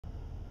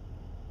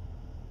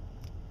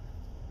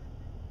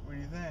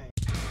do you think?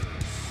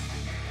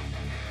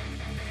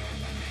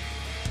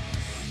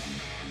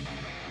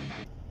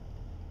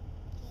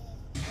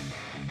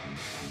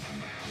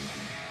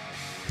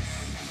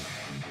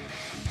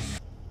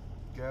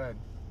 Good.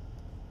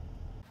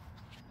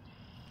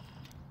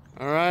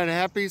 All right,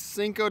 happy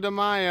Cinco de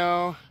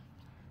Mayo.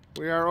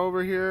 We are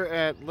over here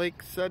at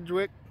Lake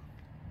Sedgwick,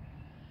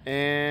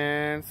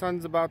 and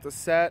sun's about to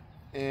set,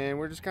 and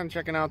we're just kind of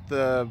checking out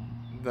the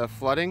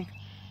flooding.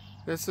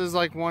 This is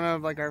like one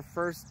of our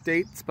first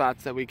date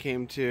spots that we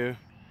came to,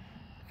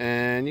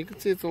 and you can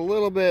see it's a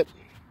little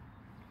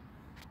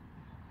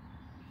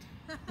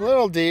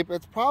deep.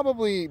 It's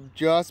probably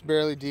just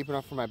barely deep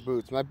enough for my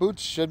boots. My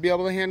boots should be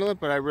able to handle it,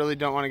 but I really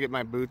don't want to get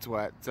my boots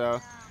wet.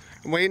 So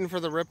I'm waiting for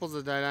the ripples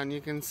to die down.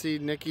 You can see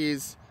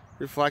Nikki's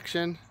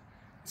reflection.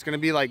 It's gonna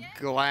be like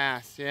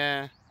glass.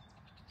 Yeah,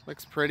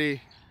 looks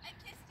pretty. I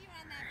kissed you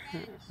on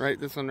that bench. Right,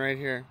 this one right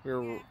here. We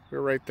were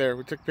right there.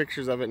 We took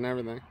pictures of it and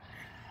everything.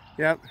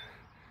 Yep.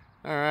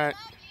 All right.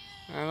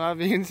 I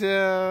love you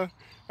too.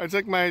 I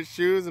took my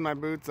shoes and my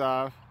boots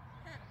off.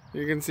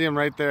 You can see them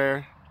right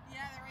there.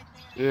 Yeah, they're right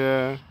there.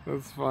 Yeah,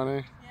 that's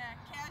funny. Yeah,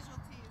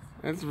 casualties.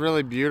 It's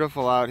really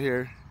beautiful out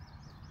here.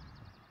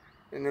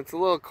 And it's a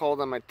little cold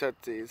on my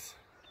tootsies.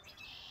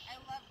 I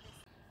love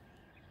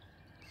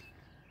this.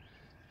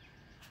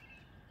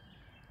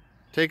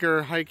 Take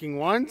her hiking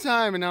one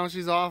time and now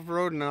she's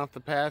off-roading off the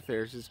path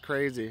here. She's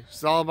crazy.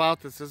 She's all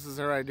about this. This is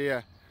her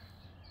idea.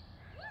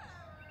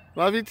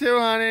 Love you too,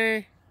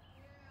 honey.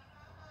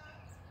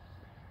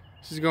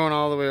 She's going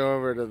all the way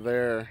over to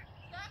there.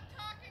 Stop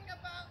talking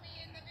about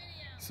me in the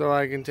video. So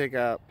I can take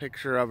a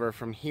picture of her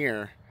from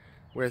here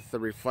with the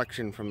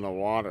reflection from the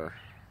water.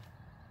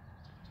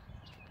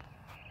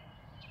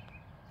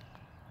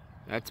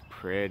 That's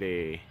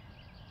pretty.